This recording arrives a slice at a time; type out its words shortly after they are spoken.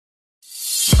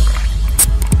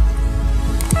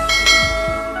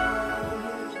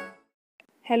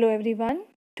Hello everyone.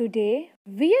 Today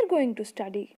we are going to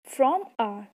study from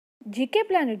our GK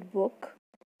Planet book,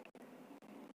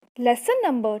 lesson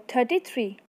number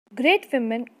 33, Great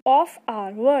Women of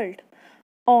Our World,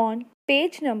 on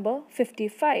page number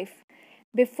 55.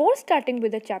 Before starting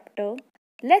with the chapter,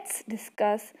 let's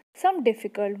discuss some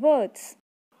difficult words.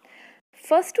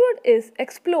 First word is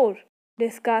explore,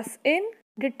 discuss in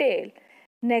detail.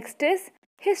 Next is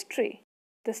history,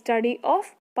 the study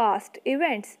of past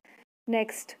events.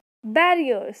 Next,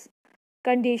 barriers,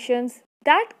 conditions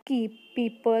that keep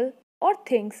people or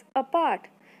things apart.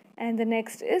 And the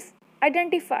next is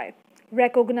identify,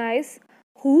 recognize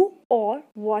who or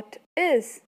what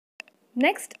is.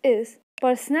 Next is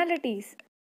personalities,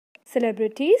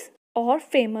 celebrities or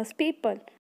famous people.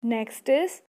 Next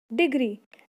is degree,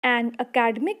 an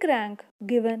academic rank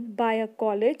given by a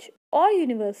college or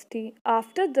university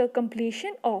after the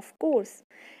completion of course.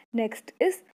 Next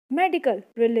is medical,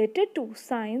 related to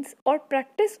science or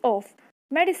practice of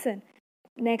medicine.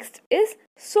 Next is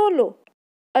solo,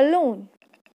 alone.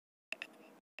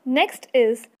 Next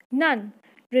is nun,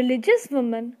 religious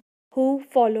women who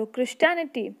follow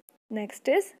Christianity. Next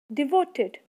is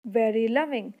devoted, very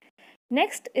loving.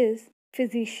 Next is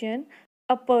physician,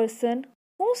 a person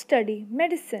who study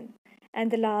medicine. And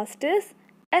the last is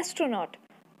astronaut,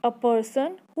 a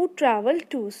person who travel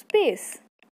to space.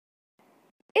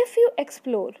 If you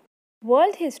explore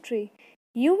world history,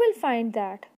 you will find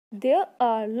that there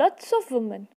are lots of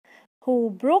women who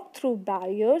broke through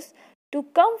barriers to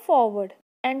come forward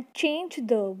and change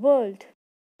the world.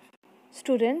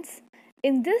 Students,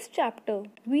 in this chapter,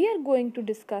 we are going to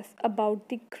discuss about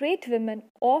the great women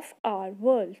of our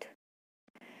world.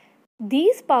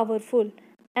 These powerful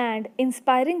and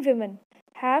inspiring women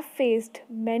have faced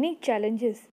many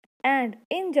challenges and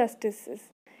injustices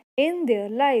in their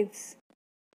lives.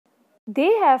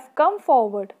 They have come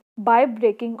forward by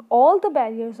breaking all the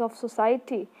barriers of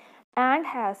society and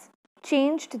has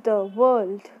changed the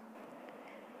world.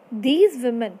 These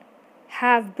women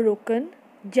have broken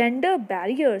gender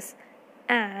barriers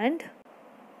and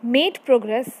made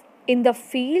progress in the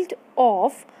field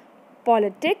of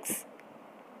politics,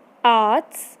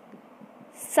 arts,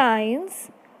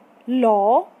 science,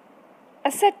 law,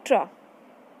 etc.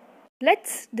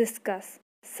 Let's discuss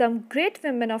some great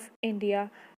women of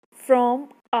India from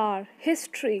our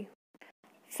history.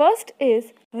 First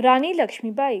is Rani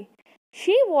Lakshmibai.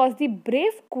 She was the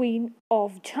brave queen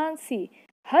of Jhansi.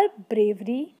 Her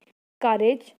bravery,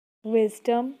 courage,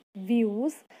 wisdom,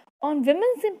 views on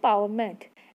women's empowerment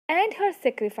and her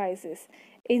sacrifices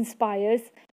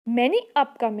inspires many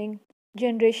upcoming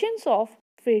generations of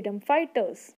freedom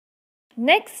fighters.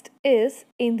 Next is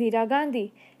Indira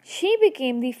Gandhi. She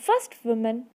became the first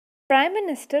woman Prime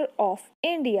Minister of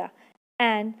India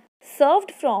and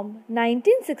served from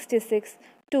 1966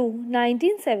 to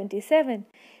 1977.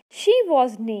 She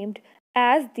was named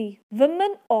as the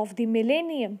Woman of the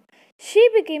Millennium. She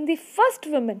became the first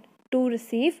woman to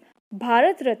receive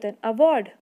Bharat Ratna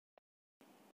Award.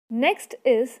 Next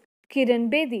is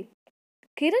Kiran Bedi.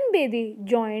 Kiran Bedi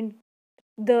joined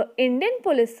the Indian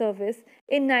Police Service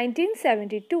in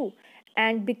 1972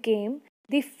 and became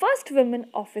the first woman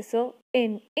officer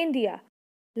in India.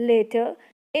 Later,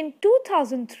 in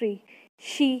 2003,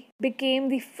 she became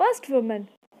the first woman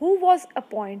who was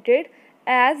appointed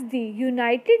as the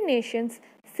United Nations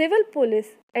Civil Police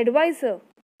Advisor.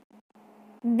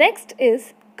 Next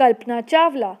is Kalpana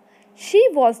Chawla. She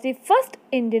was the first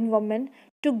Indian woman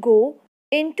to go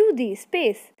into the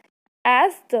space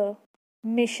as the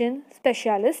mission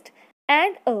specialist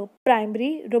and a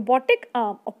primary robotic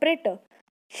arm operator.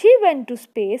 She went to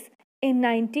space in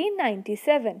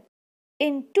 1997.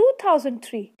 In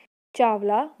 2003,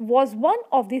 Chawla was one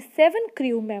of the 7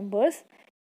 crew members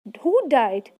who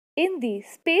died in the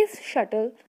Space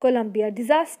Shuttle Columbia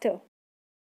disaster.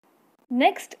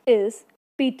 Next is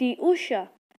PT Usha.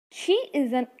 She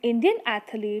is an Indian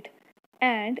athlete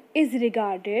and is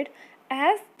regarded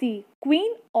as the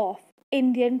queen of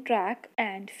Indian track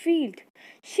and field.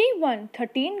 She won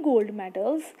 13 gold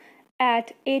medals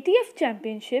at ATF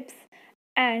championships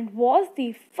and was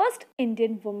the first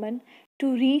Indian woman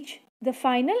to reach the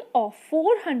final of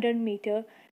 400-meter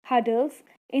hurdles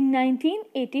in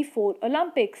 1984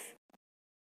 Olympics.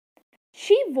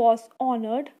 She was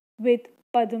honored with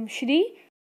Padma Shri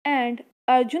and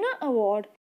Arjuna Award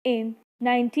in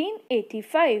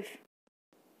 1985.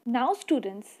 Now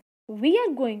students, we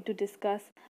are going to discuss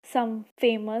some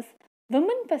famous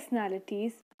women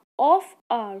personalities of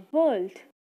our world.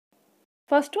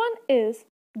 First one is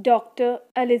Dr.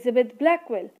 Elizabeth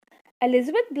Blackwell.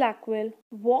 Elizabeth Blackwell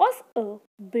was a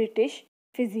British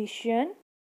physician.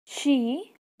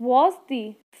 She was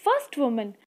the first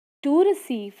woman to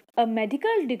receive a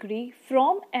medical degree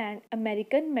from an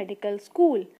American medical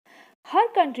school. Her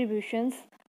contributions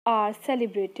are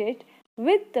celebrated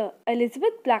with the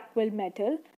Elizabeth Blackwell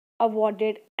Medal,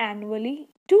 awarded annually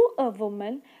to a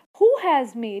woman who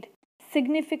has made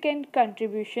significant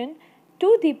contribution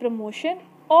to the promotion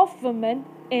of women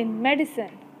in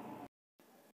medicine.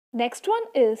 Next one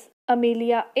is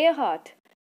Amelia Earhart.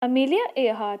 Amelia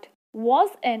Earhart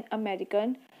was an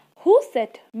American who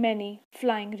set many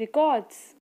flying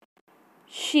records.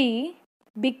 She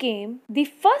became the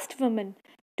first woman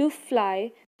to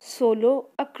fly solo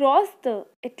across the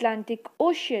Atlantic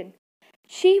Ocean.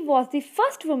 She was the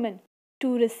first woman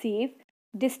to receive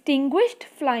Distinguished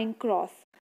Flying Cross,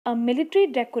 a military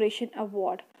decoration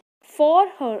award for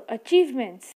her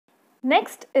achievements.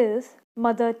 Next is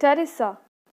Mother Teresa,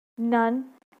 nun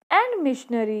and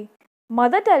missionary.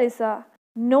 Mother Teresa,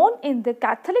 known in the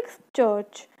Catholic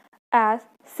Church as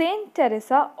Saint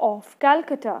Teresa of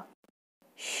Calcutta.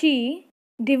 She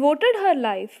devoted her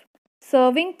life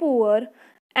serving poor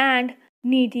and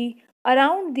needy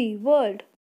around the world.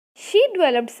 She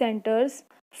developed centers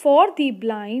for the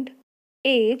blind,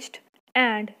 aged,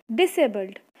 and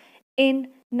disabled. In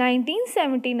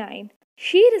 1979,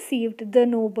 she received the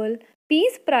Nobel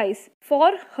Peace Prize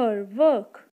for her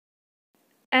work.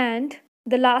 And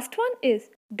the last one is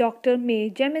Dr. Mae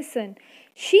Jemison.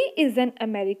 She is an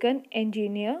American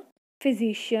engineer,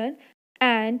 physician,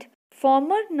 and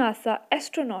former NASA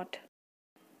astronaut.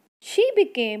 She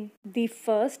became the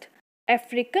first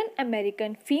African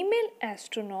American female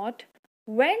astronaut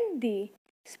when the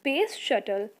Space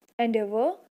Shuttle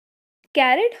Endeavour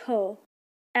carried her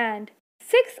and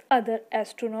six other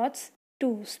astronauts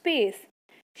to space.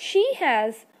 She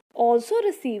has also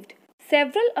received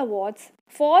several awards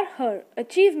for her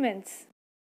achievements.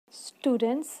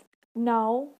 Students,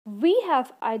 now we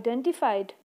have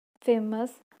identified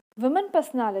famous women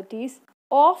personalities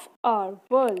of our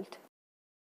world.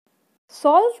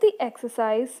 Solve the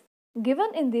exercise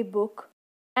given in the book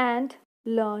and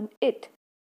learn it.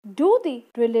 Do the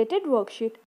related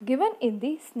worksheet given in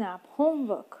the SNAP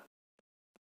homework.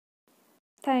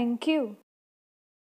 Thank you.